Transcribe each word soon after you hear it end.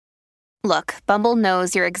Look, Bumble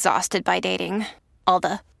knows you're exhausted by dating. All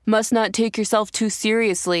the, must not take yourself too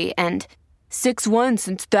seriously, and 6'1"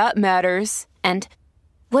 since that matters. And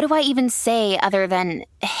what do I even say other than,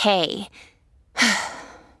 hey?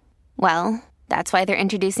 Well, that's why they're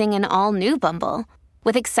introducing an all-new Bumble,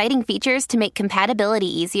 with exciting features to make compatibility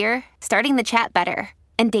easier, starting the chat better,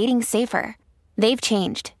 and dating safer. They've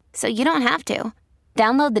changed, so you don't have to.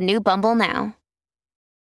 Download the new Bumble now.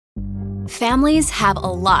 Families have a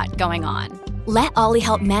lot going on. Let Ollie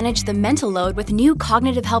help manage the mental load with new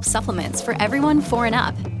cognitive help supplements for everyone 4 and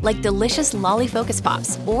up, like delicious Lolly Focus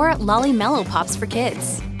Pops or Lolly Mellow Pops for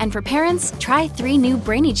kids. And for parents, try 3 new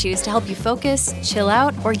Brainy Chews to help you focus, chill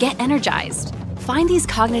out, or get energized. Find these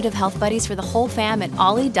cognitive health buddies for the whole fam at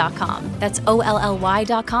ollie.com. That's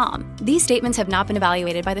OLLY.com. These statements have not been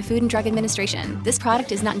evaluated by the Food and Drug Administration. This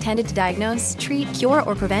product is not intended to diagnose, treat, cure,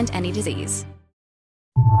 or prevent any disease.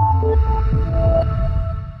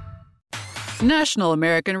 National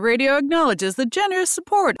American Radio acknowledges the generous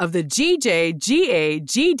support of the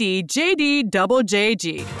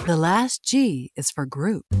GJGAGDJDJG. The last G is for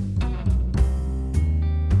group.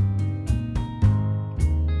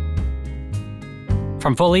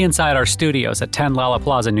 From fully inside our studios at 10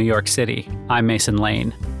 Lollaplaza, New York City, I'm Mason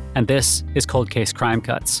Lane, and this is Cold Case Crime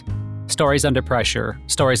Cuts. Stories under pressure,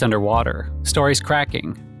 stories underwater, stories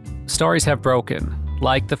cracking. Stories have broken,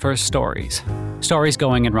 like the first stories. Stories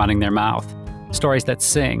going and running their mouth. Stories that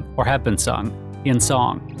sing, or have been sung, in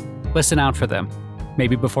song. Listen out for them,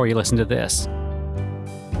 maybe before you listen to this.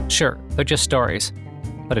 Sure, they're just stories,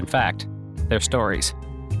 but in fact, they're stories.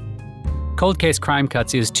 Cold Case Crime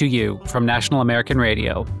Cuts is to you from National American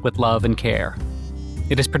Radio with love and care.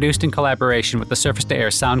 It is produced in collaboration with the Surface to Air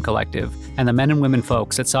Sound Collective and the men and women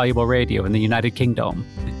folks at Soluble Radio in the United Kingdom.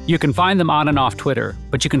 You can find them on and off Twitter,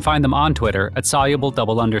 but you can find them on Twitter at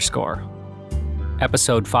 @soluble_.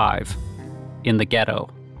 Episode 5. In the Ghetto.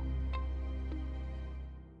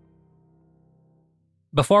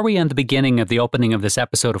 Before we end the beginning of the opening of this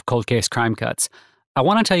episode of Cold Case Crime Cuts, I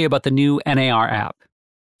want to tell you about the new NAR app.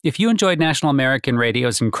 If you enjoyed National American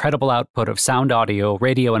Radio's incredible output of sound audio,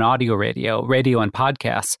 radio and audio radio and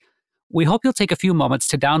podcasts, we hope you'll take a few moments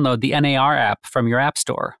to download the NAR app from your app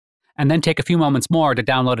store, and then take a few moments more to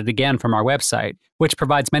download it again from our website, which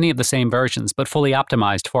provides many of the same versions but fully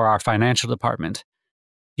optimized for our financial department.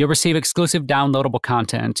 You'll receive exclusive downloadable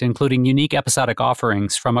content, including unique episodic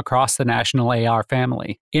offerings from across the National AR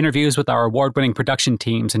family, interviews with our award-winning production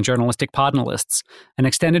teams and journalistic podcasts, and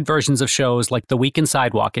extended versions of shows like The Week in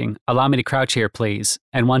Sidewalking, Allow Me to Crouch Here Please,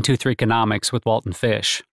 and 123 Economics with Walton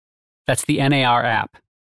Fish. That's the NAR app.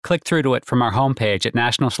 Click through to it from our homepage at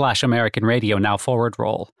national/American Radio now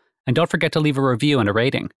 /roll. And don't forget to leave a review and a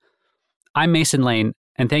rating. I'm Mason Lane,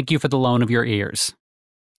 and thank you for the loan of your ears.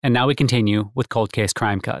 And now we continue with Cold Case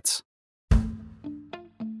Crime Cuts.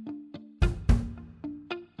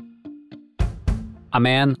 A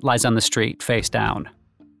man lies on the street, face down.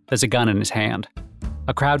 There's a gun in his hand.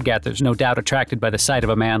 A crowd gathers, no doubt attracted by the sight of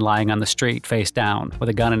a man lying on the street, face down, with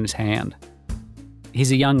a gun in his hand.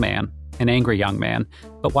 He's a young man, an angry young man,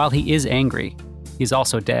 but while he is angry, he's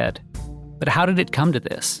also dead. But how did it come to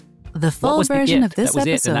this? The full version of this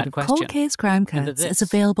episode of Cold Case Crime Cuts is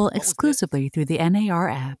available exclusively through the NAR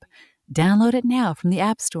app. Download it now from the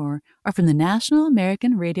App Store or from the National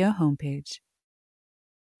American Radio homepage.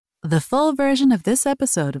 The full version of this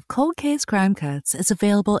episode of Cold Case Crime Cuts is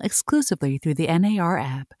available exclusively through the NAR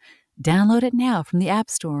app. Download it now from the App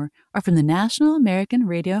Store or from the National American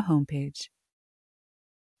Radio homepage.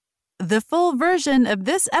 The full version of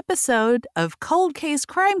this episode of Cold Case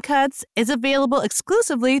Crime Cuts is available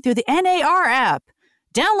exclusively through the NAR app.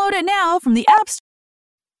 Download it now from the App Store.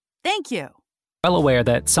 Thank you. Well aware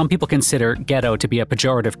that some people consider ghetto to be a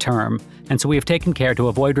pejorative term, and so we have taken care to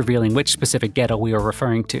avoid revealing which specific ghetto we are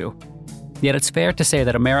referring to. Yet it's fair to say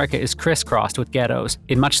that America is crisscrossed with ghettos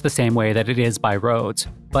in much the same way that it is by roads.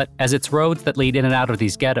 But as it's roads that lead in and out of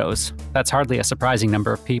these ghettos, that's hardly a surprising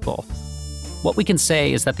number of people. What we can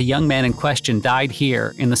say is that the young man in question died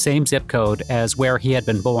here in the same zip code as where he had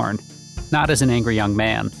been born, not as an angry young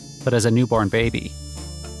man, but as a newborn baby.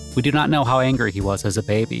 We do not know how angry he was as a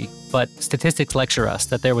baby, but statistics lecture us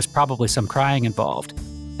that there was probably some crying involved,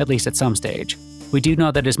 at least at some stage. We do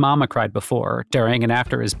know that his mama cried before, during, and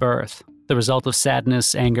after his birth, the result of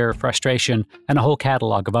sadness, anger, frustration, and a whole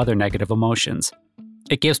catalog of other negative emotions.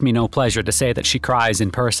 It gives me no pleasure to say that she cries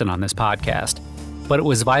in person on this podcast, but it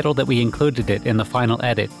was vital that we included it in the final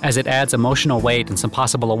edit, as it adds emotional weight and some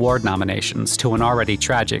possible award nominations to an already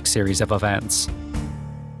tragic series of events.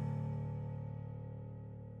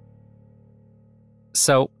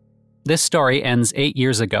 So, this story ends 8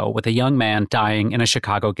 years ago with a young man dying in a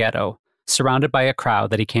Chicago ghetto, surrounded by a crowd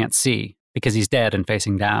that he can't see because he's dead and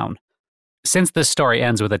facing down. Since this story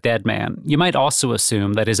ends with a dead man, you might also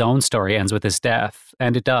assume that his own story ends with his death,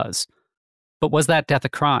 and it does. But was that death a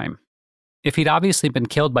crime? If he'd obviously been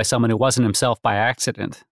killed by someone who wasn't himself by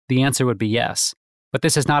accident, the answer would be yes. But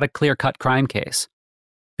this is not a clear-cut crime case.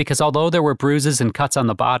 Because although there were bruises and cuts on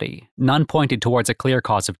the body, none pointed towards a clear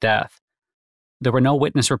cause of death. There were no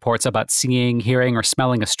witness reports about seeing, hearing, or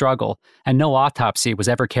smelling a struggle, and no autopsy was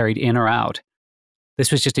ever carried in or out.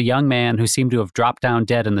 This was just a young man who seemed to have dropped down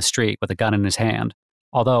dead in the street with a gun in his hand.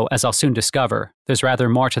 Although, as I'll soon discover, there's rather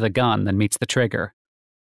more to the gun than meets the trigger.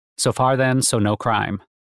 So far then, so no crime.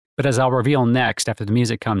 But as I'll reveal next after the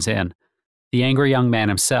music comes in, the angry young man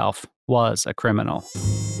himself was a criminal.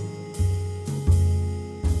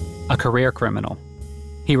 A career criminal.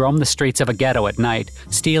 He roamed the streets of a ghetto at night,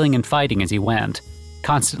 stealing and fighting as he went,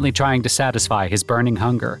 constantly trying to satisfy his burning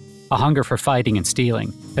hunger, a hunger for fighting and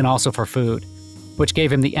stealing, and also for food, which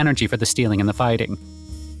gave him the energy for the stealing and the fighting.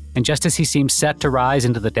 And just as he seemed set to rise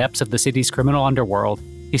into the depths of the city's criminal underworld,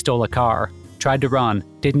 he stole a car, tried to run,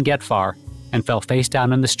 didn't get far, and fell face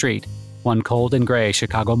down in the street one cold and gray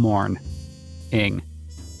Chicago morn. Ing.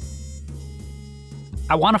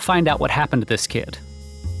 I want to find out what happened to this kid.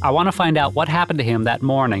 I want to find out what happened to him that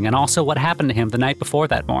morning, and also what happened to him the night before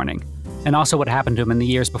that morning, and also what happened to him in the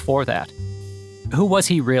years before that. Who was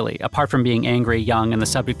he really, apart from being angry, young, and the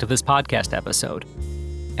subject of this podcast episode?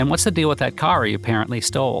 And what's the deal with that car he apparently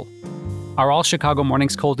stole? Are all Chicago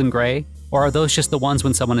mornings cold and gray, or are those just the ones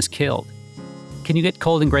when someone is killed? Can you get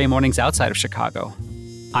cold and gray mornings outside of Chicago?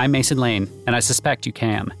 I'm Mason Lane, and I suspect you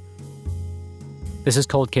can. This is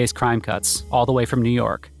Cold Case Crime Cuts, all the way from New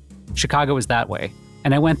York. Chicago is that way,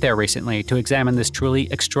 and I went there recently to examine this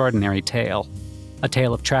truly extraordinary tale. A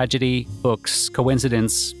tale of tragedy, books,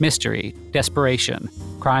 coincidence, mystery, desperation,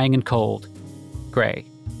 crying and cold, gray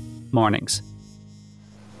mornings.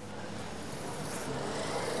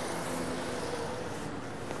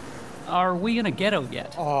 Are we in a ghetto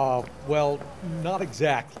yet? Well, not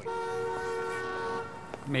exactly.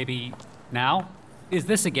 Maybe now? Is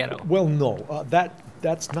this a ghetto? Well, no.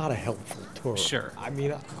 That's not a helpful term. Sure. I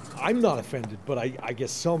mean, I'm not offended, but I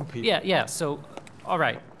guess some people... Yeah, so, all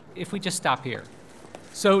right, if we just stop here.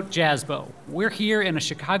 So, Jazzbo, we're here in a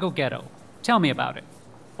Chicago ghetto. Tell me about it.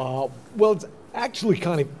 Well, it's actually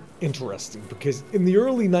kind of interesting, because in the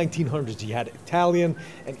early 1900s, you had Italian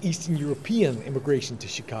and Eastern European immigration to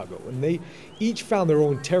Chicago, and they each found their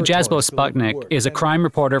own territory. Jazzbo Sputnik is a crime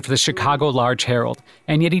reporter for the Chicago Large Herald,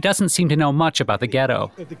 and yet he doesn't seem to know much about the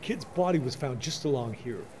ghetto. The kid's body was found just along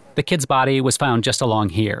here. The kid's body was found just along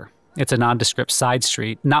here. It's a nondescript side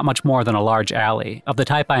street, not much more than a large alley, of the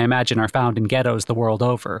type I imagine are found in ghettos the world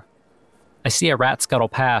over. I see a rat scuttle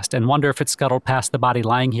past and wonder if it scuttled past the body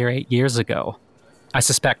lying here 8 years ago. I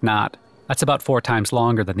suspect not. That's about 4 times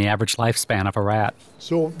longer than the average lifespan of a rat.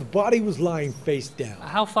 So the body was lying face down.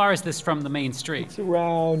 How far is this from the main street? It's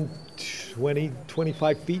around 20,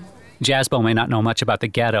 25 feet. Jazzbo may not know much about the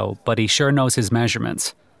ghetto, but he sure knows his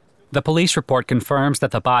measurements. The police report confirms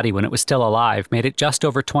that the body, when it was still alive, made it just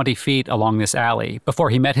over 20 feet along this alley before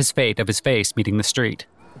he met his fate of his face meeting the street.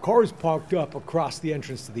 The car was parked up across the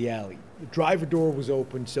entrance to the alley. The driver door was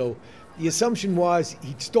open, so the assumption was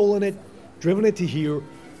he'd stolen it, driven it to here,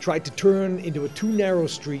 tried to turn into a too narrow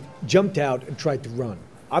street, jumped out, and tried to run.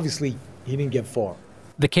 Obviously, he didn't get far.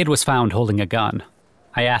 The kid was found holding a gun.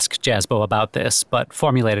 I asked Jazzbo about this, but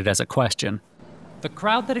formulated as a question. The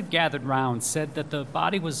crowd that had gathered round said that the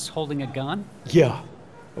body was holding a gun? Yeah,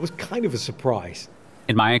 it was kind of a surprise.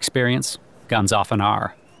 In my experience, guns often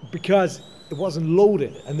are. Because it wasn't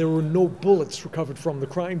loaded, and there were no bullets recovered from the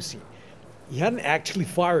crime scene. He hadn't actually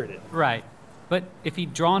fired it. Right. But if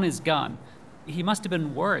he'd drawn his gun, he must have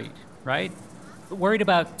been worried, right? Worried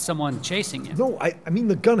about someone chasing him. No, I mean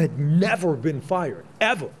the gun had never been fired,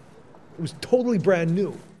 ever. It was totally brand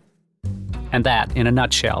new. And that, in a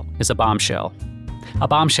nutshell, is a bombshell. A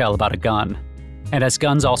bombshell about a gun. And as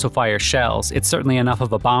guns also fire shells, it's certainly enough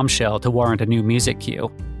of a bombshell to warrant a new music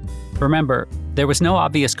cue. Remember, there was no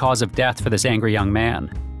obvious cause of death for this angry young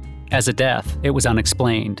man. As a death, it was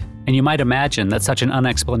unexplained, and you might imagine that such an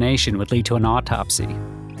unexplanation would lead to an autopsy.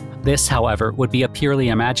 This, however, would be a purely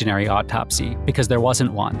imaginary autopsy because there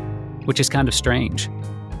wasn't one, which is kind of strange.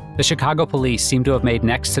 The Chicago police seem to have made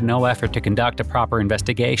next to no effort to conduct a proper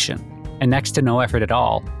investigation, and next to no effort at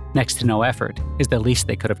all, next to no effort, is the least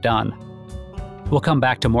they could have done. We'll come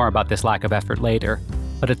back to more about this lack of effort later,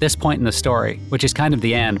 but at this point in the story, which is kind of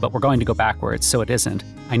the end, but we're going to go backwards, so it isn't,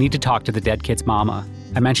 I need to talk to the dead kid's mama.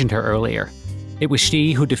 I mentioned her earlier. It was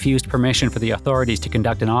she who diffused permission for the authorities to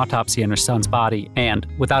conduct an autopsy on her son's body, and,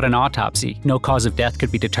 without an autopsy, no cause of death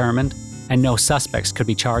could be determined. and no suspects could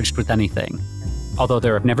be charged with anything. Although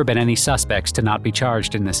there have never been any suspects to not be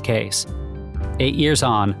charged in this case. 8 years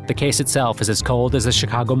on, the case itself is as cold as the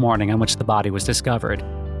Chicago morning on which the body was discovered,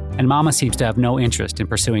 and Mama seems to have no interest in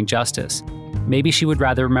pursuing justice. Maybe she would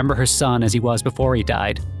rather remember her son as he was before he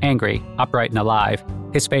died, angry, upright and alive,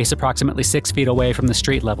 his face approximately 6 feet away from the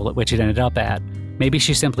street level at which it ended up at. Maybe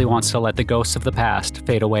she simply wants to let the ghosts of the past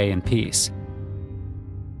fade away in peace.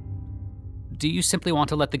 Do you simply want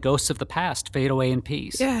to let the ghosts of the past fade away in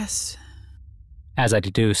peace? Yes. As I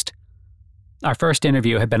deduced. Our first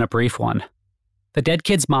interview had been a brief one. The dead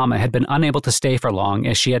kid's mama had been unable to stay for long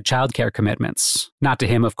as she had childcare commitments. Not to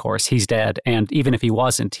him, of course, he's dead, and even if he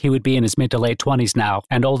wasn't, he would be in his mid to late 20s now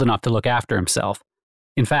and old enough to look after himself.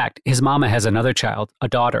 In fact, his mama has another child, a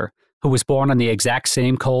daughter, who was born on the exact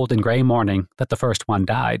same cold and gray morning that the first one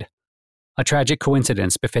died. A tragic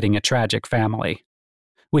coincidence befitting a tragic family.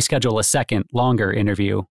 We schedule a second, longer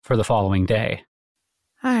interview for the following day.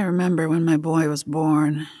 I remember when my boy was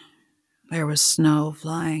born. There was snow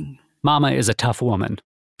flying. Mama is a tough woman.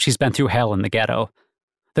 She's been through hell in the ghetto.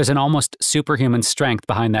 There's an almost superhuman strength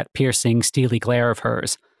behind that piercing, steely glare of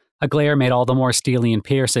hers, a glare made all the more steely and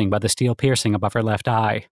piercing by the steel piercing above her left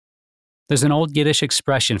eye. There's an old Yiddish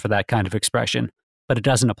expression for that kind of expression, but it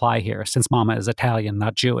doesn't apply here since Mama is Italian,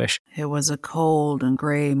 not Jewish. It was a cold and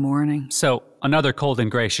gray morning. So, another cold and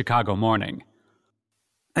gray Chicago morning.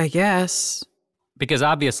 I guess. Because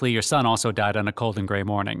obviously your son also died on a cold and gray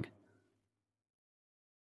morning.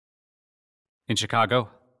 In Chicago?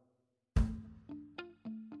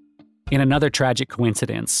 In another tragic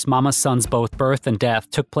coincidence, Mama's son's both birth and death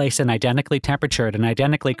took place in identically temperatured and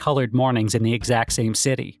identically colored mornings in the exact same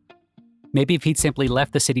city. Maybe if he'd simply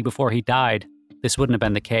left the city before he died, this wouldn't have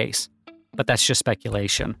been the case. But that's just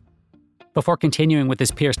speculation. Before continuing with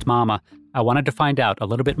this pierced mama, I wanted to find out a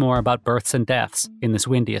little bit more about births and deaths in this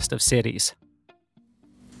windiest of cities.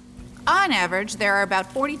 On average, there are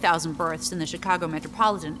about 40,000 births in the Chicago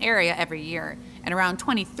metropolitan area every year, and around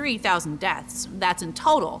 23,000 deaths. That's in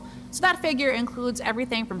total. So that figure includes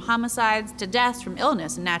everything from homicides to deaths from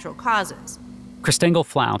illness and natural causes. Christingle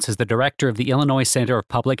Flounce is the director of the Illinois Center of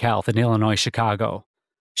Public Health in Illinois, Chicago.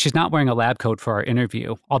 She's not wearing a lab coat for our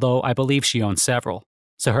interview, although I believe she owns several,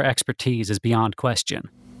 so her expertise is beyond question.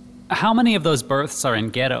 How many of those births are in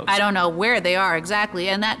ghettos? I don't know where they are exactly,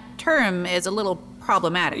 and that term is a little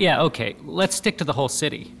problematic. Yeah, okay. Let's stick to the whole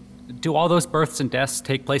city. Do all those births and deaths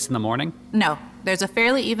take place in the morning? No. There's a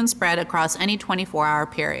fairly even spread across any 24-hour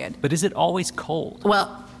period. But is it always cold?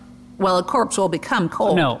 Well, a corpse will become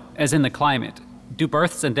cold. No, as in the climate. Do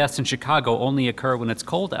births and deaths in Chicago only occur when it's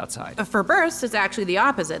cold outside? For births, it's actually the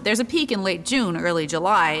opposite. There's a peak in late June, early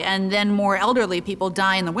July, and then more elderly people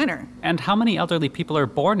die in the winter. And how many elderly people are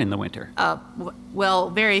born in the winter? Well,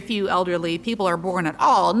 very few elderly people are born at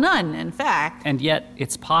all. None, in fact. And yet,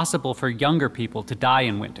 it's possible for younger people to die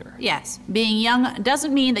in winter. Yes. Being young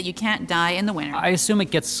doesn't mean that you can't die in the winter. I assume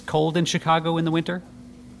it gets cold in Chicago in the winter?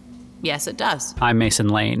 Yes, it does. I'm Mason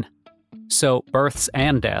Lane. So, births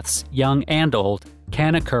and deaths, young and old,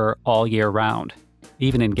 can occur all year round,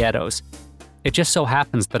 even in ghettos. It just so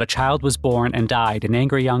happens that a child was born and died an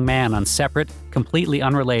angry young man on separate, completely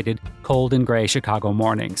unrelated, cold and gray Chicago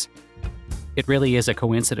mornings. It really is a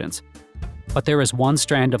coincidence. But there is one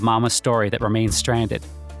strand of Mama's story that remains stranded,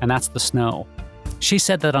 and that's the snow. She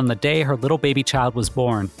said that on the day her little baby child was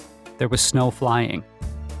born, there was snow flying.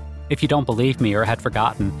 If you don't believe me or had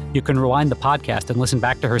forgotten, you can rewind the podcast and listen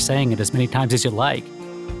back to her saying it as many times as you like.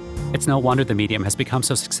 It's no wonder the medium has become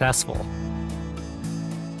so successful.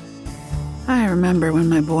 I remember when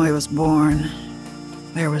my boy was born.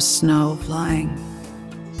 There was snow flying.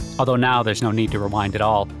 Although now there's no need to rewind at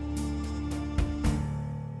all.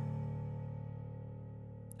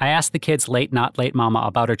 I asked the kid's late not late mama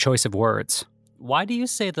about her choice of words. Why do you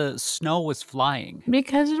say the snow was flying?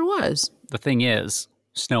 Because it was. The thing is,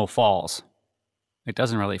 snow falls. It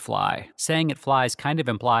doesn't really fly. Saying it flies kind of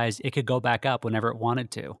implies it could go back up whenever it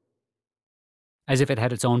wanted to. As if it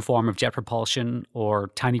had its own form of jet propulsion or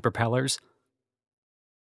tiny propellers.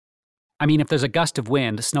 I mean, if there's a gust of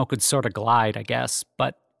wind, snow could sort of glide, I guess,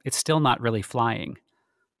 but it's still not really flying.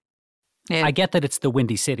 Yeah. I get that it's the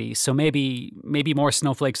windy city, so maybe more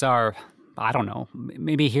snowflakes are, I don't know,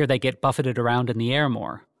 maybe here they get buffeted around in the air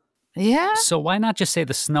more. Yeah? So why not just say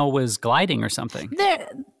the snow was gliding or something?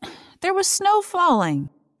 There was snow falling.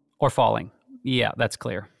 Or falling. Yeah, that's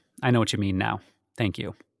clear. I know what you mean now. Thank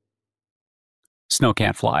you. Snow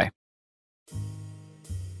can't fly.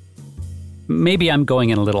 Maybe I'm going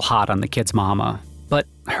in a little hot on the kid's mama, but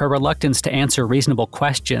her reluctance to answer reasonable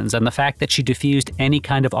questions and the fact that she diffused any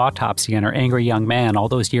kind of autopsy on her angry young man all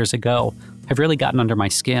those years ago have really gotten under my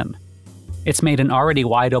skin. It's made an already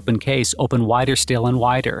wide-open case open wider still and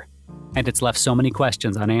wider, and it's left so many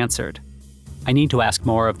questions unanswered. I need to ask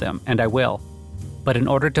more of them, and I will. But in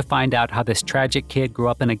order to find out how this tragic kid grew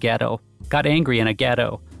up in a ghetto, got angry in a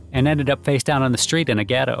ghetto, and ended up face down on the street in a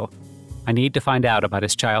ghetto, I need to find out about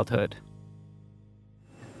his childhood.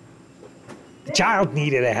 The child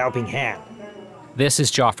needed a helping hand. This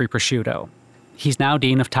is Joffrey Prosciutto. He's now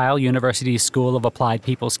Dean of Tile University's School of Applied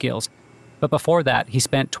People Skills. But before that, he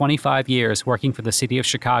spent 25 years working for the city of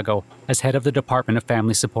Chicago as head of the Department of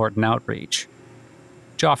Family Support and Outreach.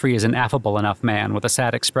 Joffrey is an affable enough man with a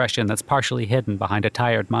sad expression that's partially hidden behind a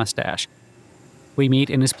tired mustache. We meet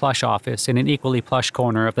in his plush office in an equally plush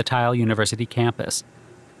corner of the Tile University campus.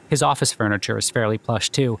 His office furniture is fairly plush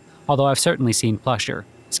too, although I've certainly seen plusher,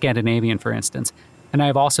 Scandinavian for instance, and I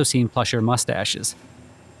have also seen plusher mustaches.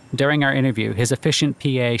 During our interview, his efficient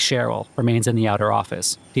PA, Cheryl, remains in the outer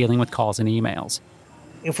office, dealing with calls and emails.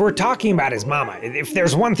 If we're talking about his mama, if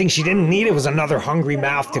there's one thing she didn't need, it was another hungry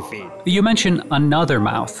mouth to feed. You mentioned another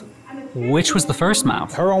mouth. Which was the first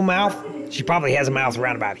mouth? Her own mouth? She probably has a mouth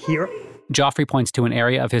around about here. Joffrey points to an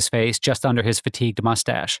area of his face just under his fatigued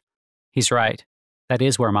mustache. He's right. That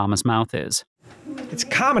is where Mama's mouth is. It's a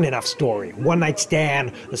common enough story. One-night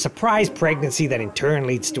stand, a surprise pregnancy that in turn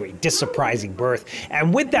leads to a dissurprising birth.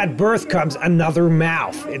 And with that birth comes another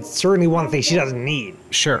mouth. It's certainly one thing she doesn't need.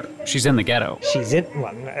 Sure, she's in the ghetto. She's in,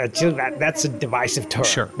 well, that's a divisive term.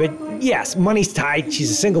 Sure. But yes, money's tight.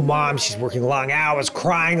 She's a single mom. She's working long hours,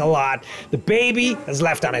 crying a lot. The baby is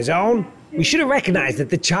left on his own. We should have recognized that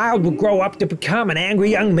the child will grow up to become an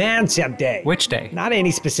angry young man someday. Which day? Not any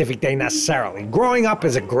specific day necessarily. Growing up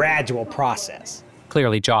is a gradual process.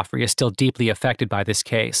 Clearly, Joffrey is still deeply affected by this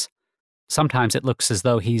case. Sometimes it looks as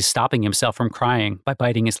though he's stopping himself from crying by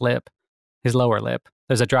biting his lip. His lower lip.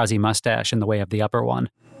 There's a drowsy mustache in the way of the upper one.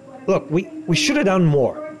 Look, we should have done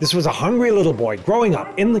more. This was a hungry little boy growing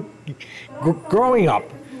up.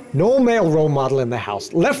 No male role model in the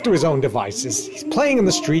house, left to his own devices. He's playing in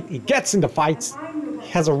the street, he gets into fights, he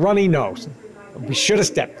has a runny nose. We should have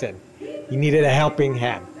stepped in. He needed a helping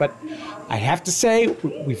hand. But I have to say,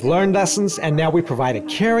 we've learned lessons, and now we provide a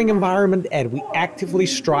caring environment, and we actively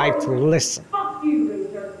strive to listen.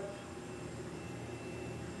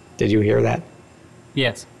 Did you hear that?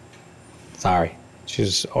 Yes. Sorry, she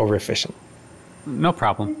was overefficient. No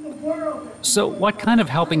problem. So what kind of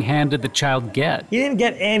helping hand did the child get? He didn't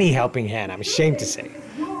get any helping hand, I'm ashamed to say.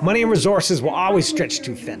 Money and resources will always stretch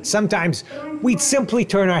too thin. Sometimes we'd simply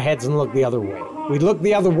turn our heads and look the other way. We'd look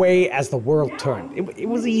the other way as the world turned. It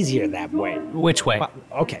was easier that way. Which way? Well,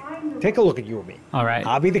 okay, take a look at you and me. All right.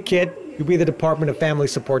 I'll be the kid, you'll be the Department of Family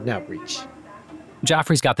Support and Outreach.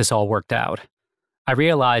 Joffrey's got this all worked out. I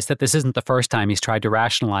realize that this isn't the first time he's tried to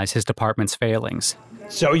rationalize his department's failings.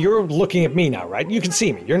 So you're looking at me now, right? You can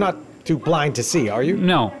see me. You're not too blind to see, are you?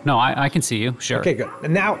 No, I can see you, sure. Okay, good.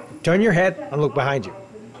 And now, turn your head and look behind you.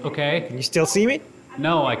 Okay. Can you still see me?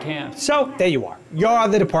 No, I can't. So, there you are. You're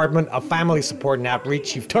the Department of Family Support and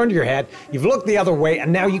Outreach. You've turned your head, you've looked the other way,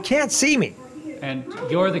 and now you can't see me. And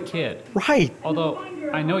you're the kid. Right. Although,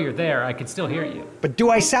 I know you're there, I can still hear you. But do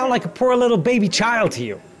I sound like a poor little baby child to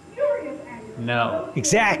you? No.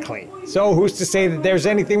 Exactly. So who's to say that there's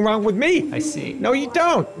anything wrong with me? I see. No, you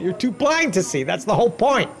don't. You're too blind to see. That's the whole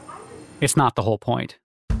point. It's not the whole point.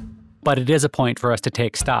 But it is a point for us to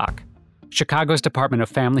take stock. Chicago's Department of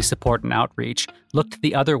Family Support and Outreach looked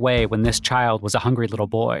the other way when this child was a hungry little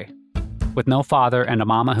boy. With no father and a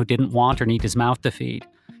mama who didn't want or need his mouth to feed,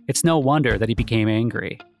 it's no wonder that he became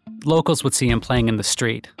angry. Locals would see him playing in the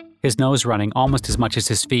street, his nose running almost as much as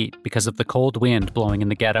his feet because of the cold wind blowing in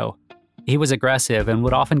the ghetto. He was aggressive and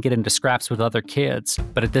would often get into scraps with other kids,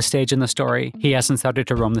 but at this stage in the story, he hasn't started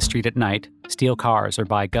to roam the street at night, steal cars, or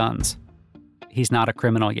buy guns. He's not a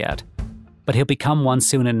criminal yet, but he'll become one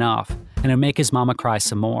soon enough, and it'll make his mama cry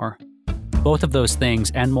some more. Both of those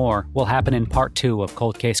things and more will happen in Part 2 of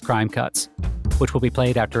Cold Case Crime Cuts, which will be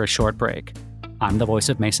played after a short break. I'm the voice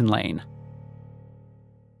of Mason Lane.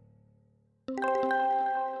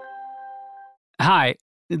 Hi,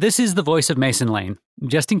 this is the voice of Mason Lane.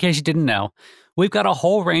 Just in case you didn't know, we've got a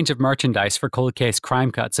whole range of merchandise for Cold Case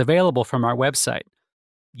Crime Cuts available from our website.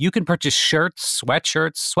 You can purchase shirts,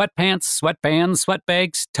 sweatshirts, sweatpants, sweatbands,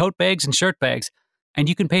 sweatbags, tote bags, and shirt bags, and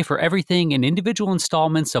you can pay for everything in individual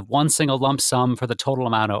installments of one single lump sum for the total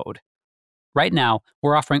amount owed. Right now,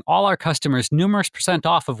 we're offering all our customers numerous %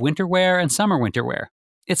 off of winter wear and summer winter wear.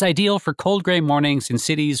 It's ideal for cold gray mornings in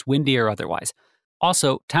cities, windy or otherwise.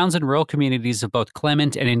 Also, towns and rural communities of both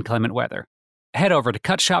clement and inclement weather. Head over to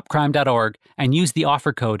cutshopcrime.org and use the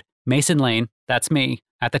offer code MasonLane, that's me,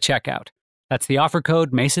 at the checkout. That's the offer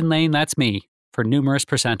code MasonLane, that's me, for numerous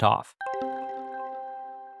 % off.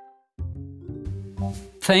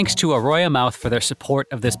 Thanks to Arroyo Mouth for their support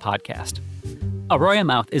of this podcast. Arroyo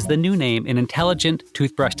Mouth is the new name in intelligent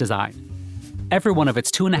toothbrush design. Every one of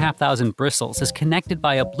its 2,500 bristles is connected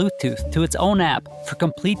by a Bluetooth to its own app for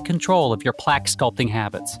complete control of your plaque sculpting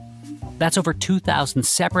habits. That's over 2,000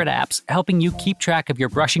 separate apps helping you keep track of your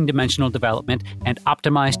brushing dimensional development and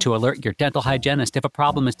optimize to alert your dental hygienist if a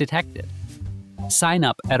problem is detected. Sign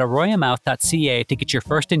up at arroyomouth.ca to get your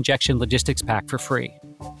first injection logistics pack for free.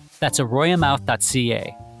 That's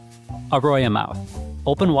arroyomouth.ca. Arroyo Mouth.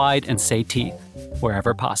 Open wide and say teeth,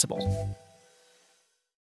 wherever possible.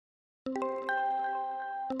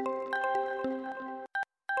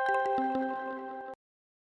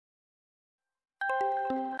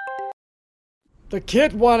 The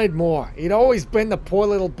kid wanted more. He'd always been the poor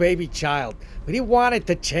little baby child, but he wanted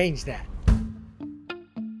to change that.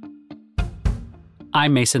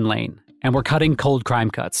 I'm Mason Lane, and we're cutting cold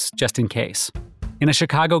crime cuts, just in case. In a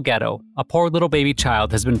Chicago ghetto, a poor little baby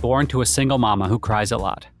child has been born to a single mama who cries a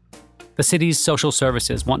lot. The city's social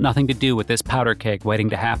services want nothing to do with this powder keg waiting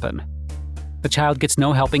to happen. The child gets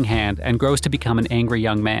no helping hand and grows to become an angry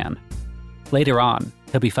young man. Later on,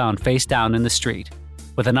 he'll be found face down in the street,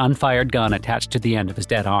 with an unfired gun attached to the end of his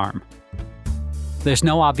dead arm. There's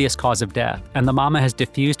no obvious cause of death, and the mama has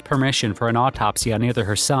diffused permission for an autopsy on either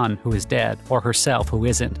her son, who is dead, or herself, who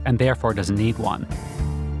isn't, and therefore doesn't need one.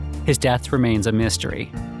 His death remains a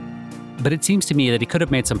mystery. But it seems to me that he could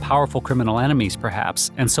have made some powerful criminal enemies,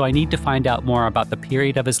 perhaps, and so I need to find out more about the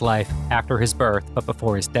period of his life after his birth but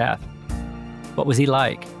before his death. What was he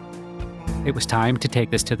like? It was time to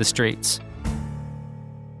take this to the streets.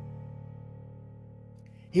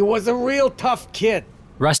 He was a real tough kid.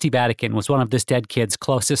 Rusty Vatican was one of this dead kid's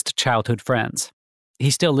closest childhood friends. He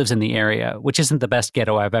still lives in the area, which isn't the best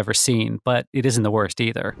ghetto I've ever seen, but it isn't the worst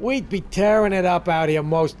either. We'd be tearing it up out here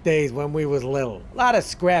most days when we was little. A lot of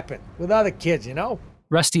scrapping with other kids, you know?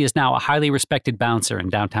 Rusty is now a highly respected bouncer in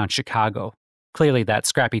downtown Chicago. Clearly that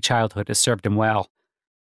scrappy childhood has served him well.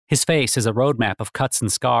 His face is a roadmap of cuts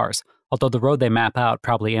and scars, although the road they map out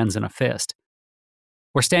probably ends in a fist.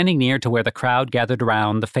 We're standing near to where the crowd gathered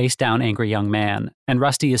around the face-down angry young man, and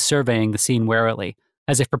Rusty is surveying the scene warily,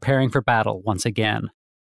 as if preparing for battle once again.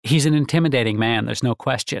 He's an intimidating man, there's no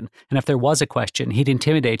question, and if there was a question, he'd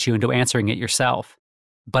intimidate you into answering it yourself.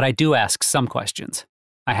 But I do ask some questions.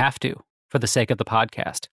 I have to, for the sake of the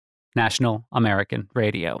podcast. National American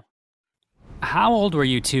Radio. How old were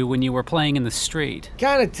you two when you were playing in the street?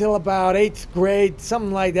 Kind of till about 8th grade,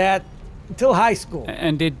 something like that. Until high school.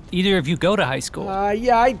 And did either of you go to high school?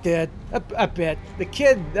 Yeah, I did. A bit. The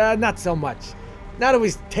kid, not so much. Not to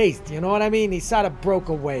his taste, you know what I mean? He sort of broke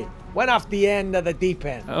away. Went off the end of the deep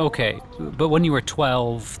end. Okay, but when you were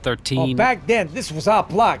 12, 13... Oh, back then, this was our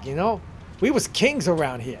block, you know? We was kings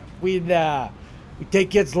around here. We'd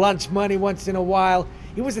take kids' lunch money once in a while.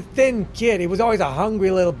 He was a thin kid. He was always a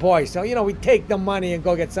hungry little boy. So, you know, we'd take the money and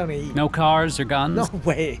go get something to eat. No cars or guns? No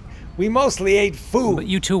way. We mostly ate food. But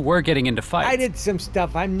you two were getting into fights. I did some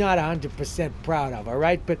stuff I'm not 100% proud of, all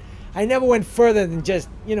right? But I never went further than just,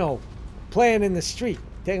 you know, playing in the street,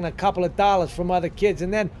 taking a couple of dollars from other kids.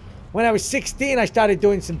 And then when I was 16, I started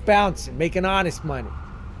doing some bouncing, making honest money.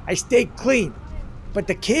 I stayed clean. But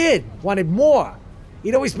the kid wanted more.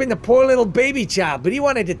 He'd always been the poor little baby child, but he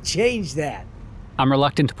wanted to change that. I'm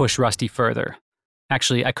reluctant to push Rusty further.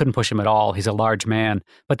 Actually, I couldn't push him at all. He's a large man.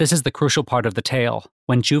 But this is the crucial part of the tale,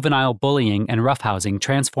 when juvenile bullying and roughhousing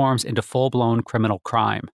transforms into full-blown criminal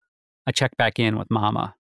crime. I check back in with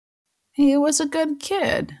Mama. He was a good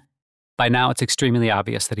kid. By now, it's extremely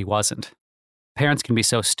obvious that he wasn't. Parents can be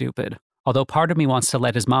so stupid, although part of me wants to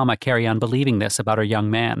let his mama carry on believing this about her young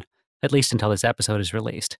man, at least until this episode is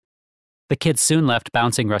released. The kids soon left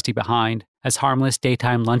bouncing Rusty behind, as harmless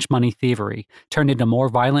daytime lunch money thievery turned into more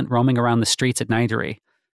violent roaming around the streets at nightery.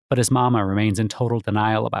 But his mama remains in total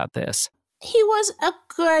denial about this. He was a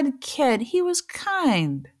good kid. He was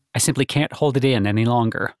kind. I simply can't hold it in any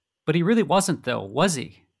longer. But he really wasn't, though, was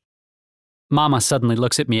he? Mama suddenly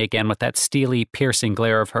looks at me again with that steely, piercing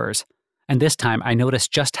glare of hers, and this time I notice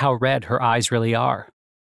just how red her eyes really are.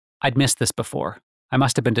 I'd missed this before. I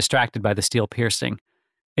must have been distracted by the steel piercing.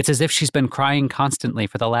 It's as if she's been crying constantly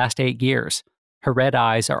for the last 8 years. Her red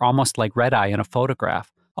eyes are almost like red eye in a photograph,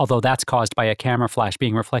 although that's caused by a camera flash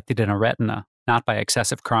being reflected in a retina, not by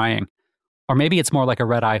excessive crying. Or maybe it's more like a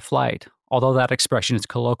red eye flight, although that expression is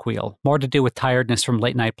colloquial, more to do with tiredness from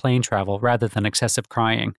late-night plane travel rather than excessive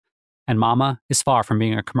crying. And Mama is far from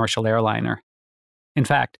being a commercial airliner. In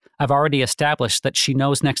fact, I've already established that she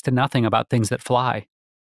knows next to nothing about things that fly.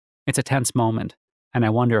 It's a tense moment, and I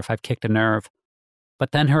wonder if I've kicked a nerve.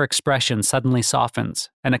 But then her expression suddenly softens,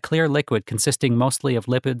 and a clear liquid consisting mostly of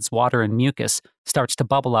lipids, water, and mucus starts to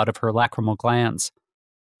bubble out of her lacrimal glands.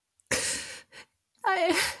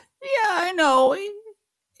 I know.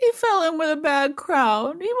 He fell in with a bad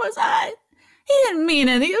crowd. He didn't mean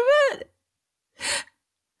any of it.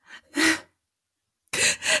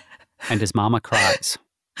 And his mama cries.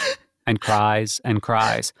 And cries and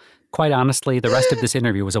cries. Quite honestly, the rest of this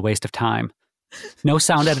interview was a waste of time. No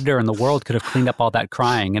sound editor in the world could have cleaned up all that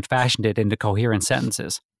crying and fashioned it into coherent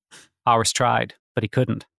sentences. Ours tried, but he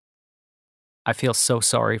couldn't. I feel so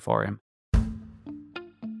sorry for him.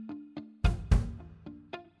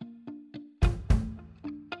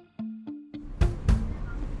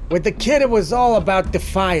 With the kid, it was all about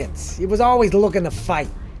defiance. He was always looking to fight.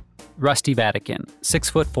 Rusty Vatican,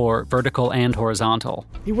 6'4", vertical and horizontal.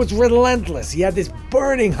 He was relentless. He had this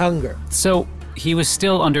burning hunger. So, he was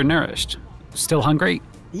still undernourished? Still hungry?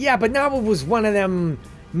 Yeah, but now it was one of them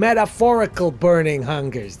metaphorical burning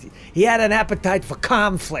hungers. He had an appetite for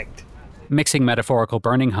conflict. Mixing metaphorical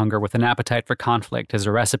burning hunger with an appetite for conflict is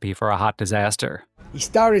a recipe for a hot disaster. He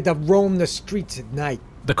started to roam the streets at night.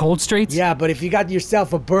 The cold streets? Yeah, but if you got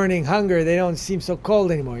yourself a burning hunger, they don't seem so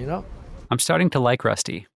cold anymore, you know? I'm starting to like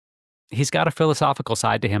Rusty. He's got a philosophical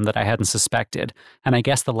side to him that I hadn't suspected, and I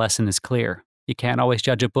guess the lesson is clear. You can't always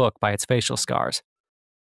judge a book by its facial scars.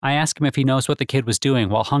 I ask him if he knows what the kid was doing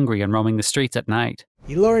while hungry and roaming the streets at night.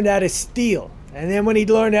 He learned how to steal. And then when he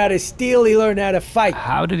learned how to steal, he learned how to fight.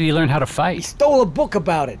 How did he learn how to fight? He stole a book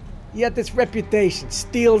about it. He had this reputation.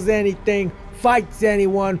 Steals anything, fights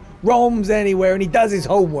anyone, roams anywhere, and he does his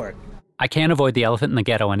homework. I can't avoid the elephant in the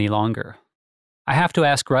ghetto any longer. I have to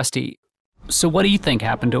ask Rusty, so what do you think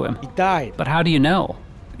happened to him? He died. But how do you know?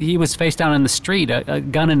 He was face down in the street, a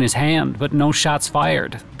gun in his hand, but no shots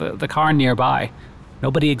fired. The car nearby.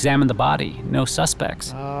 Nobody examined the body. No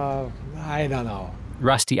suspects. I don't know.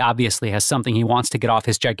 Rusty obviously has something he wants to get off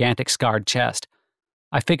his gigantic scarred chest.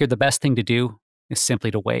 I figured the best thing to do is simply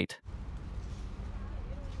to wait.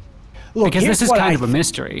 Look, because this is kind of a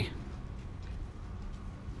mystery.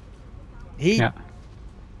 Yeah.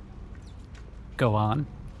 Go on.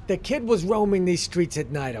 The kid was roaming these streets at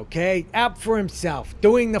night, okay? Out for himself,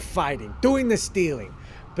 doing the fighting, doing the stealing.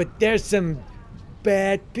 But there's some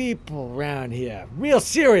bad people around here. Real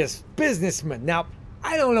serious businessmen. Now,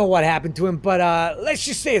 I don't know what happened to him, but let's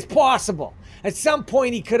just say it's possible. At some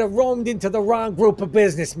point, he could have roamed into the wrong group of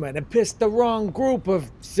businessmen and pissed the wrong group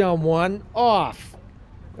of someone off.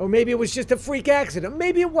 Or maybe it was just a freak accident.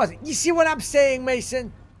 Maybe it wasn't. You see what I'm saying,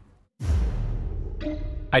 Mason?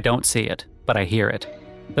 I don't see it, but I hear it.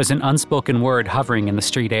 There's an unspoken word hovering in the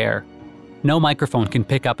street air. No microphone can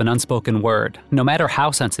pick up an unspoken word, no matter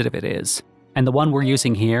how sensitive it is. And the one we're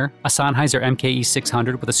using here, a Sennheiser MKE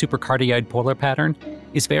 600 with a supercardioid polar pattern,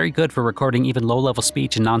 is very good for recording even low-level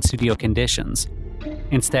speech in non-studio conditions.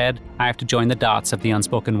 Instead, I have to join the dots of the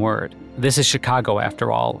unspoken word. This is Chicago,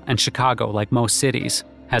 after all, and Chicago, like most cities,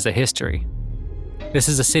 has a history. This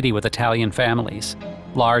is a city with Italian families,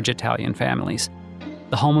 large Italian families,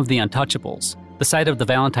 the home of the Untouchables, the site of the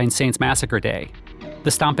Valentine Saints Massacre Day,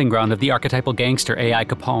 the stomping ground of the archetypal gangster A.I.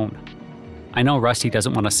 Capone. I know Rusty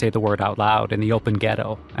doesn't want to say the word out loud in the open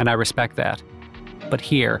ghetto, and I respect that. But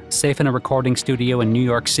here, safe in a recording studio in New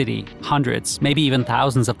York City, hundreds, maybe even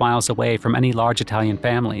thousands of miles away from any large Italian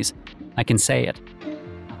families, I can say it.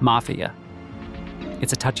 Mafia.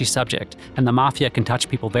 It's a touchy subject, and the mafia can touch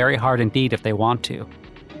people very hard indeed if they want to.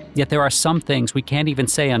 Yet there are some things we can't even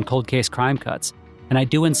say on Cold Case Crime Cuts, and I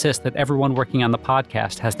do insist that everyone working on the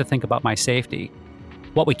podcast has to think about my safety.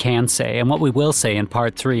 What we can say and what we will say in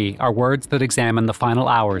Part 3 are words that examine the final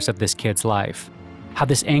hours of this kid's life. How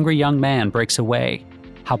this angry young man breaks away,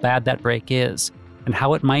 how bad that break is, and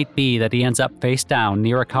how it might be that he ends up face down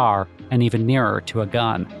near a car and even nearer to a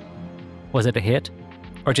gun. Was it a hit?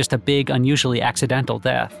 Or just a big, unusually accidental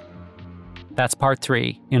death? That's Part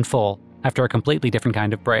 3, in full, after a completely different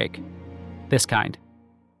kind of break. This kind.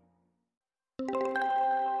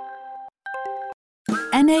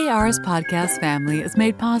 NAR's podcast family is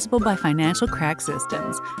made possible by Financial Crack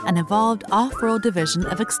Systems, an evolved off-road division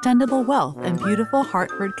of Extendable Wealth in beautiful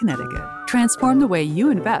Hartford, Connecticut. Transform the way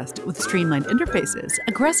you invest with streamlined interfaces,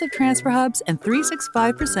 aggressive transfer hubs, and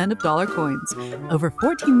 365% of dollar coins. Over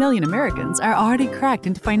 14 million Americans are already cracked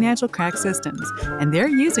into Financial Crack Systems, and they're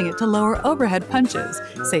using it to lower overhead punches,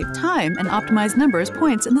 save time, and optimize numbers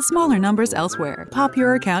points in the smaller numbers elsewhere. Pop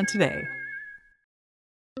your account today.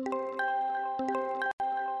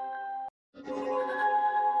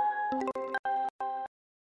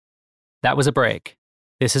 That was a break.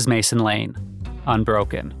 This is Mason Lane,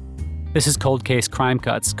 unbroken. This is Cold Case Crime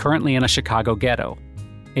Cuts, currently in a Chicago ghetto,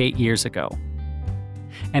 8 years ago.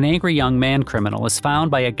 an angry young man criminal is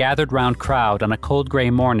found by a gathered-round crowd on a cold gray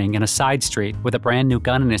morning in a side street with a brand new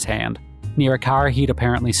gun in his hand, near a car he'd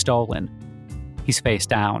apparently stolen. He's face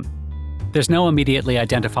down. There's no immediately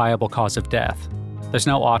identifiable cause of death. There's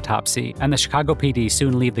no autopsy, and the Chicago PD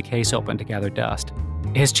soon leave the case open to gather dust.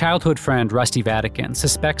 His childhood friend, Rusty Vatican,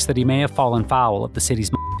 suspects that he may have fallen foul of the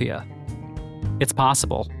city's mafia. It's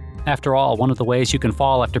possible. After all, one of the ways you can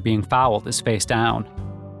fall after being fouled is face down.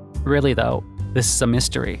 Really, though, this is a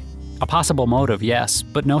mystery. A possible motive, yes,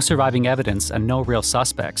 but no surviving evidence and no real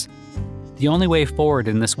suspects. The only way forward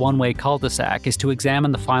in this one-way cul-de-sac is to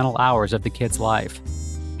examine the final hours of the kid's life.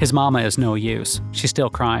 His mama is no use. She's still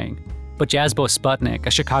crying. But Jasbo Sputnik,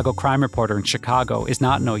 a Chicago crime reporter in Chicago, is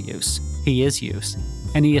not no use. He is use.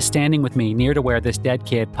 And he is standing with me near to where this dead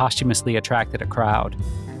kid posthumously attracted a crowd.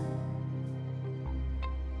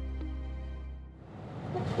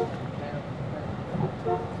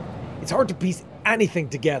 It's hard to piece anything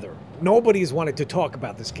together. Nobody's wanted to talk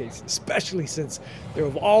about this case, especially since there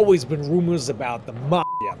have always been rumors about the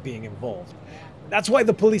mafia being involved. That's why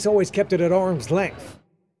the police always kept it at arm's length.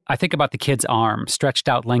 I think about the kid's arm stretched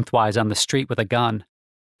out lengthwise on the street with a gun,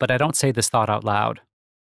 but I don't say this thought out loud.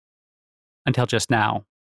 Until just now.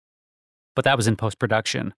 But that was in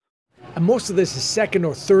post-production. And most of this is second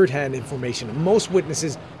or third-hand information, and most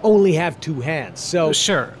witnesses only have two hands, so...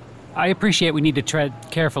 Sure. I appreciate we need to tread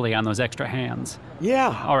carefully on those extra hands.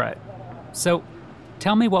 Yeah. All right. So,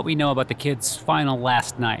 tell me what we know about the kid's final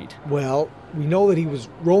last night. Well, we know that he was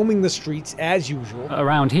roaming the streets as usual.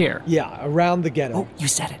 Around here? Yeah, around the ghetto. Oh, you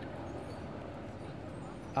said it.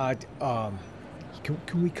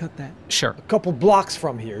 Can we cut that? Sure. A couple blocks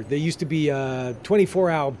from here, there used to be a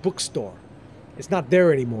 24-hour bookstore. It's not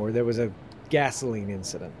there anymore. There was a gasoline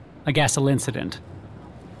incident. A gasoline incident?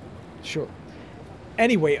 Sure.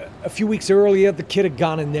 Anyway, a few weeks earlier, the kid had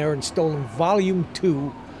gone in there and stolen volume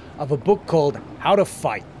 2 of a book called How to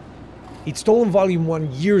Fight. He'd stolen volume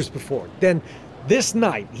 1 years before. Then, this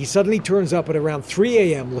night, he suddenly turns up at around 3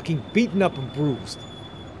 a.m. looking beaten up and bruised.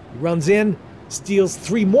 He runs in, steals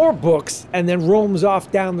 3 more books, and then roams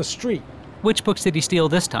off down the street. Which books did he steal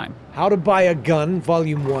this time? How to Buy a Gun,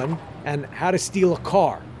 volume 1, and How to Steal a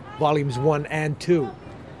Car, volumes 1 and 2.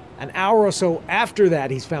 An hour or so after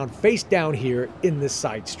that, he's found face down here in this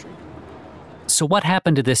side street. So what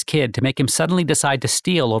happened to this kid to make him suddenly decide to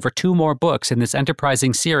steal over 2 more books in this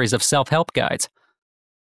enterprising series of self-help guides?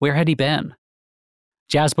 Where had he been?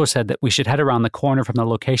 Jasbo said that we should head around the corner from the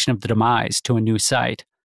location of the demise to a new site.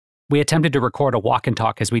 We attempted to record a walk and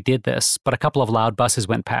talk as we did this, but a couple of loud buses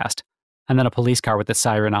went past, and then a police car with the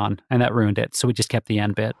siren on, and that ruined it, so we just kept the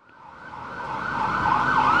end bit.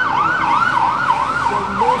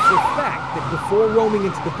 The fact that before roaming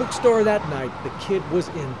into the bookstore that night, the kid was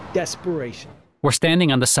in desperation. We're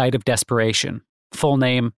standing on the site of Desperation. Full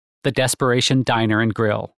name, the Desperation Diner and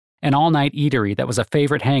Grill, an all-night eatery that was a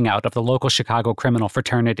favorite hangout of the local Chicago criminal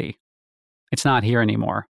fraternity. It's not here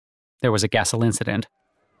anymore. There was a gasoline incident.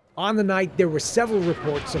 On the night, there were several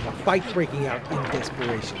reports of a fight breaking out in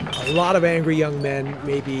Desperation. A lot of angry young men,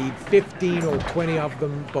 maybe 15 or 20 of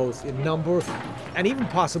them, both in number and even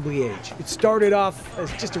possibly age. It started off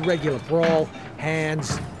as just a regular brawl,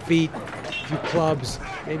 hands, feet, a few clubs,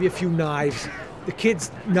 maybe a few knives. The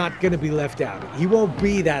kid's not going to be left out. He won't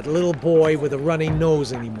be that little boy with a runny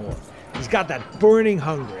nose anymore. He's got that burning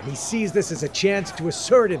hunger, and he sees this as a chance to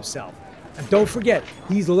assert himself. And don't forget,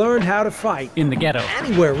 he's learned how to fight. In the ghetto.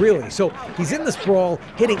 Anywhere, really. So he's in this brawl,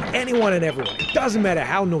 hitting anyone and everyone. It doesn't matter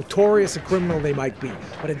how notorious a criminal they might be.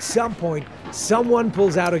 But at some point, someone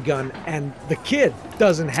pulls out a gun, and the kid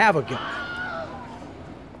doesn't have a gun.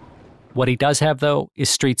 What he does have, though, is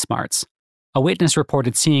street smarts. A witness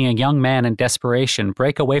reported seeing a young man in desperation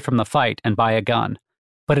break away from the fight and buy a gun.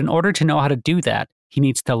 But in order to know how to do that, he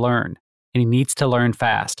needs to learn. And he needs to learn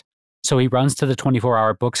fast. So he runs to the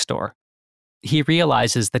 24-hour bookstore. He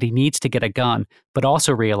realizes that he needs to get a gun, but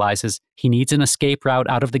also realizes he needs an escape route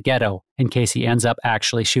out of the ghetto in case he ends up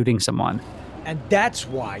actually shooting someone. And that's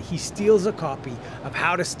why he steals a copy of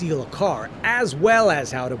How to Steal a Car, as well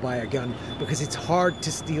as How to Buy a Gun, because it's hard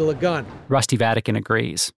to steal a gun. Rusty Vatican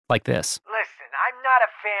agrees, like this. Listen, I'm not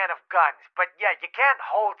a fan of guns, but yeah, you can't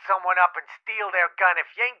hold someone up and steal their gun if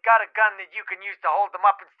you ain't got a gun that you can use to hold them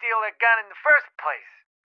up and steal their gun in the first place.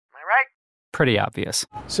 Am I right? Pretty obvious.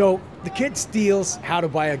 So the kid steals How to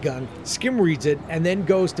Buy a Gun, skim reads it, and then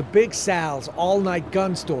goes to Big Sal's all-night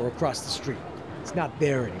gun store across the street. It's not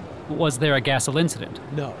there anymore. Was there a gasoline incident?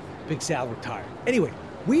 No, Big Sal retired. Anyway,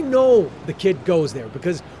 we know the kid goes there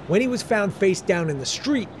because when he was found face down in the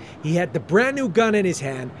street, he had the brand new gun in his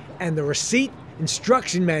hand, and the receipt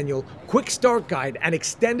instruction manual, quick start guide, and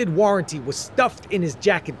extended warranty was stuffed in his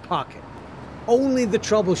jacket pocket. Only the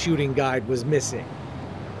troubleshooting guide was missing.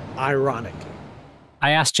 Ironic.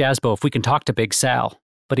 I asked Jasbo if we can talk to Big Sal,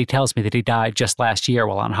 but he tells me that he died just last year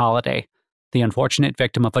while on holiday, the unfortunate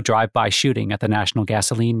victim of a drive-by shooting at the National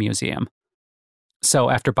Gasoline Museum. So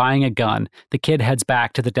after buying a gun, the kid heads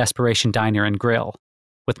back to the Desperation Diner and Grill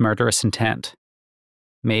with murderous intent.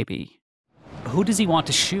 Maybe. Who does he want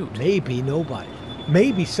to shoot? Maybe nobody.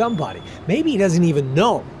 Maybe somebody. Maybe he doesn't even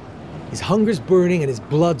know. His hunger's burning and his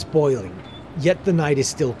blood's boiling, yet the night is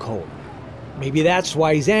still cold. Maybe that's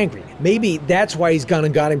why he's angry. Maybe that's why he's gone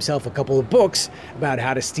and got himself a couple of books about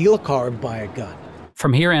how to steal a car and buy a gun.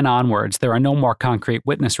 From here and onwards, there are no more concrete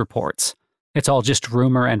witness reports. It's all just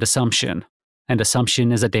rumor and assumption. And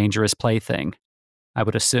assumption is a dangerous plaything, I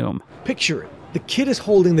would assume. Picture it. The kid is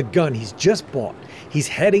holding the gun he's just bought. He's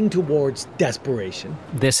heading towards Desperation.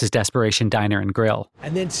 This is Desperation Diner and Grill.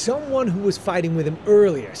 And then someone who was fighting with him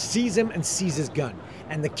earlier sees him and sees his gun.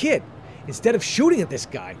 And the kid, instead of shooting at this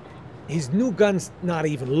guy, his new gun's not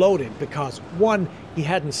even loaded because, one, he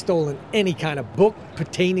hadn't stolen any kind of book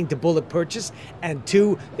pertaining to bullet purchase, and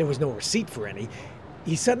two, there was no receipt for any.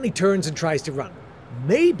 He suddenly turns and tries to run.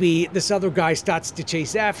 Maybe this other guy starts to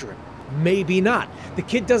chase after him. Maybe not. The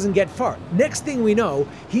kid doesn't get far. Next thing we know,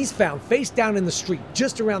 he's found face down in the street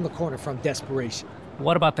just around the corner from Desperation.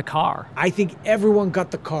 What about the car? I think everyone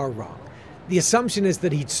got the car wrong. The assumption is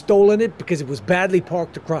that he'd stolen it because it was badly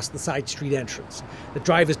parked across the side street entrance. The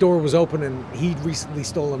driver's door was open and he'd recently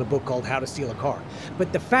stolen a book called How to Steal a Car.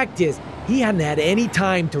 But the fact is, he hadn't had any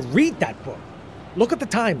time to read that book. Look at the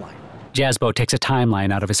timeline. Jasbo takes a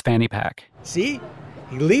timeline out of his fanny pack. See?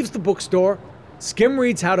 He leaves the bookstore, skim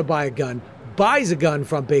reads How to Buy a Gun, buys a gun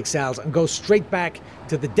from Big Sal's, and goes straight back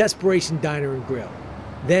to the Desperation Diner and Grill.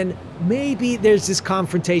 Then maybe there's this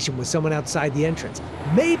confrontation with someone outside the entrance.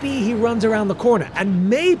 Maybe he runs around the corner, and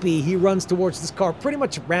maybe he runs towards this car pretty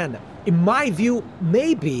much at random. In my view,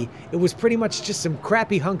 maybe it was pretty much just some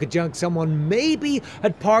crappy hunk of junk someone maybe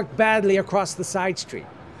had parked badly across the side street.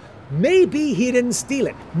 Maybe he didn't steal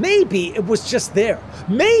it. Maybe it was just there.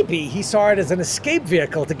 Maybe he saw it as an escape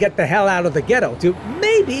vehicle to get the hell out of the ghetto, to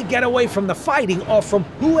maybe get away from the fighting or from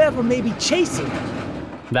whoever may be chasing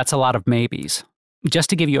him. That's a lot of maybes. Just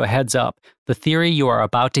to give you a heads up, the theory you are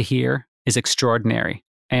about to hear is extraordinary.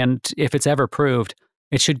 And if it's ever proved,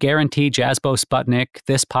 it should guarantee Jasbo Sputnik,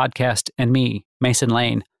 this podcast, and me, Mason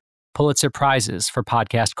Lane, Pulitzer Prizes for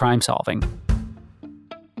podcast crime solving.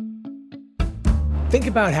 Think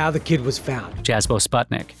about how the kid was found. Jasbo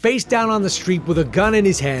Sputnik. Face down on the street with a gun in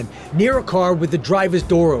his hand, near a car with the driver's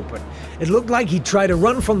door open. It looked like he'd tried to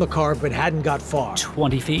run from the car but hadn't got far.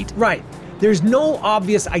 20 feet? Right. There's no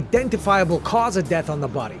obvious identifiable cause of death on the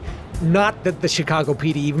body. Not that the Chicago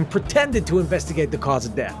PD even pretended to investigate the cause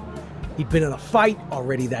of death. He'd been in a fight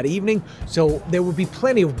already that evening, so there would be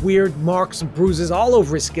plenty of weird marks and bruises all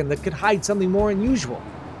over his skin that could hide something more unusual.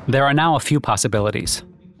 There are now a few possibilities.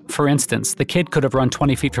 For instance, the kid could have run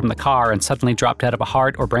 20 feet from the car and suddenly dropped dead of a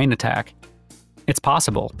heart or brain attack. It's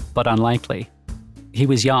possible, but unlikely. He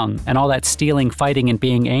was young, and all that stealing, fighting, and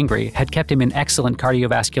being angry had kept him in excellent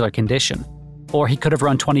cardiovascular condition. Or he could have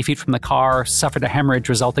run 20 feet from the car, suffered a hemorrhage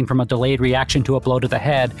resulting from a delayed reaction to a blow to the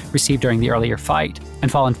head received during the earlier fight,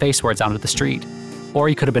 and fallen facewards onto the street. Or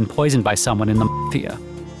he could have been poisoned by someone in the mafia.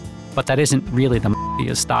 But that isn't really the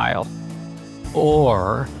mafia's style.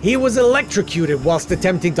 Or he was electrocuted whilst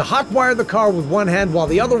attempting to hotwire the car with one hand while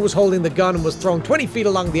the other was holding the gun and was thrown 20 feet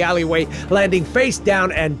along the alleyway, landing face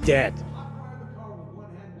down and dead.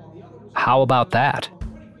 How about that?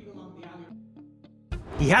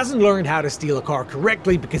 He hasn't learned how to steal a car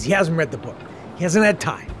correctly because he hasn't read the book. He hasn't had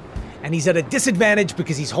time. And he's at a disadvantage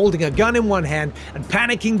because he's holding a gun in one hand and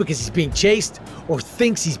panicking because he's being chased or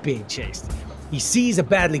thinks he's being chased. He sees a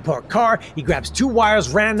badly parked car, he grabs two wires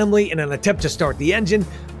randomly in an attempt to start the engine.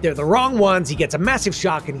 They're the wrong ones, he gets a massive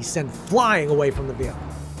shock, and he's sent flying away from the vehicle.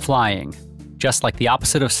 Flying. Just like the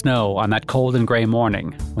opposite of snow on that cold and gray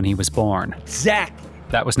morning when he was born. Exactly.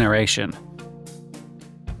 That was narration.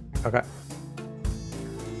 Okay.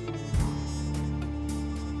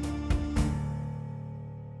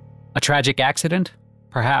 A tragic accident?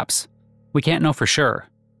 Perhaps. We can't know for sure.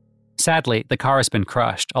 Sadly, the car has been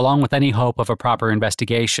crushed, along with any hope of a proper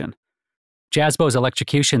investigation. Jasbo's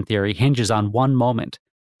electrocution theory hinges on one moment,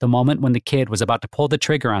 the moment when the kid was about to pull the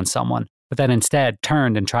trigger on someone, but then instead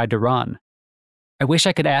turned and tried to run. I wish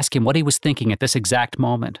I could ask him what he was thinking at this exact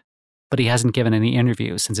moment, but he hasn't given any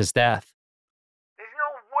interviews since his death. There's no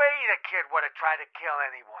way the kid would have tried to kill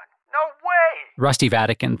anyone. No way! Rusty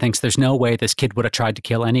Vatican thinks there's no way this kid would have tried to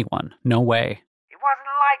kill anyone. No way. He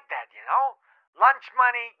wasn't like that, you know? Lunch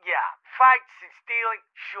money, yeah. Fights and stealing,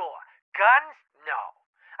 sure. Guns, no.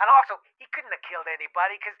 And also, he couldn't have killed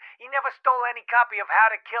anybody because he never stole any copy of How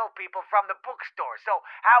to Kill People from the bookstore, so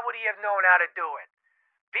how would he have known how to do it?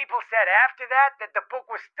 People said after that the book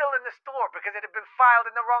was still in the store because it had been filed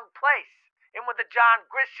in the wrong place, in with the John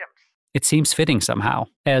Grishams. It seems fitting somehow,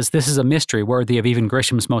 as this is a mystery worthy of even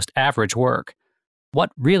Grisham's most average work. What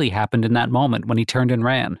really happened in that moment when he turned and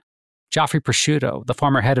ran? Joffrey Prosciutto, the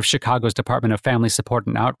former head of Chicago's Department of Family Support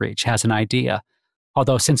and Outreach, has an idea.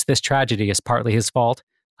 Although since this tragedy is partly his fault,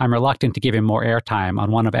 I'm reluctant to give him more airtime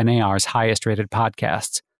on one of NAR's highest-rated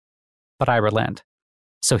podcasts. But I relent.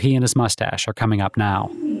 So he and his mustache are coming up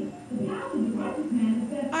now.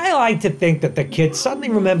 I like to think that the kid suddenly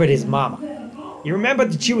remembered his mama. He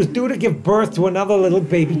remembered that she was due to give birth to another little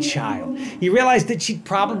baby child. He realized that she'd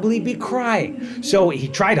probably be crying. So he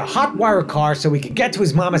tried to hotwire a car so he could get to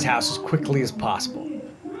his mama's house as quickly as possible.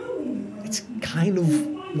 It's kind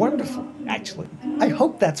of wonderful, actually. I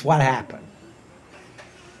hope that's what happened.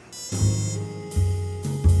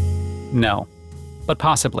 No, but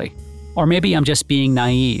possibly. Or maybe I'm just being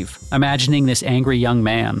naive, imagining this angry young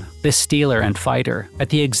man, this stealer and fighter, at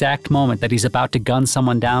the exact moment that he's about to gun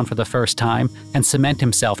someone down for the first time and cement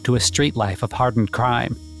himself to a street life of hardened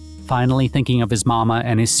crime, finally thinking of his mama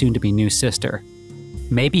and his soon-to-be new sister.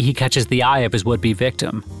 Maybe he catches the eye of his would-be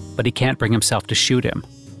victim, but he can't bring himself to shoot him,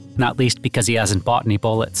 not least because he hasn't bought any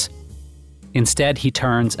bullets. Instead, he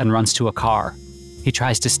turns and runs to a car. He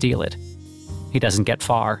tries to steal it. He doesn't get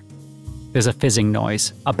far. There's a fizzing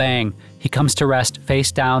noise, a bang. He comes to rest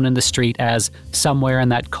face down in the street as, somewhere in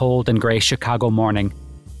that cold and gray Chicago morning,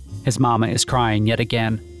 his mama is crying yet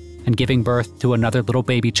again and giving birth to another little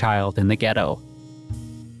baby child in the ghetto.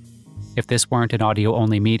 If this weren't an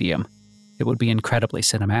audio-only medium, it would be incredibly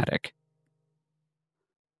cinematic.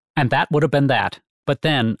 And that would have been that. But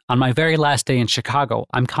then, on my very last day in Chicago,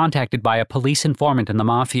 I'm contacted by a police informant in the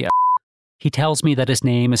mafia. He tells me that his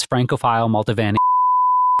name is Francophile Moldavani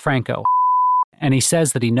Franco. And he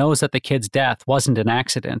says that he knows that the kid's death wasn't an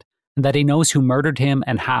accident, and that he knows who murdered him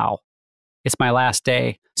and how. It's my last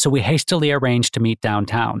day, so we hastily arrange to meet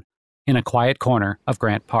downtown, in a quiet corner of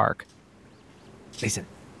Grant Park. Listen,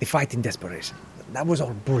 they fight in desperation. That was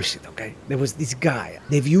all bullshit, okay? There was this guy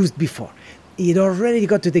they've used before. He'd already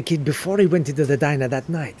got to the kid before he went into the diner that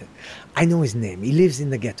night. I know his name. He lives in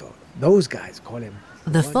the ghetto. Those guys call him...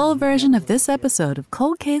 The full version of this episode of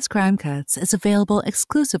Cold Case Crime Cuts is available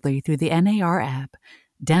exclusively through the NAR app.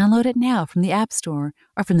 Download it now from the App Store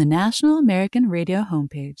or from the National American Radio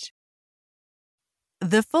homepage.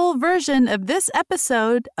 The full version of this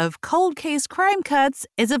episode of Cold Case Crime Cuts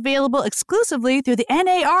is available exclusively through the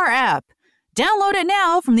NAR app. Download it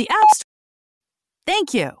now from the App Store.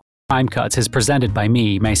 Thank you. Crime Cuts is presented by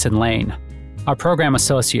me, Mason Lane. Our program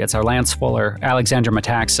associates are Lance Fuller, Alexandra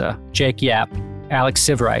Metaxa, Jake Yap, Alex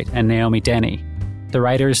Sivright, and Naomi Denny. The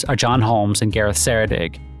writers are John Holmes and Gareth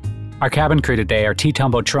Saradig. Our cabin crew today are T.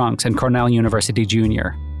 Tumbo Trunks and Cornell University Jr.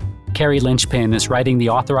 Carrie Lynchpin is writing the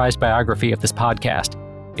authorized biography of this podcast.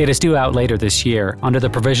 It is due out later this year under the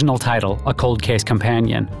provisional title A Cold Case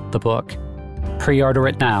Companion, the book. Pre-order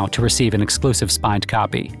it now to receive an exclusive spined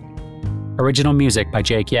copy. Original music by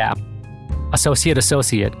Jake Yap.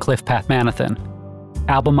 Associate Cliff Pathmanathan.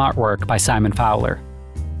 Album artwork by Simon Fowler.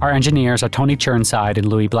 Our engineers are Tony Churnside and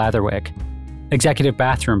Louis Blatherwick. Executive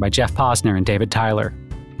Bathroom by Jeff Posner and David Tyler.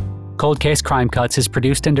 Cold Case Crime Cuts is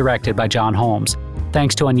produced and directed by John Holmes,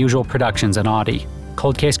 thanks to Unusual Productions and Audi.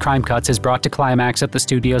 Cold Case Crime Cuts is brought to climax at the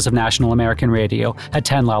studios of National American Radio at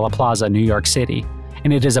 10 Lala Plaza, New York City,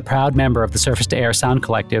 and it is a proud member of the Surface to Air Sound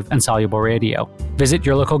Collective and Soluble Radio. Visit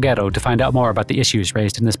your local ghetto to find out more about the issues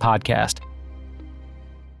raised in this podcast.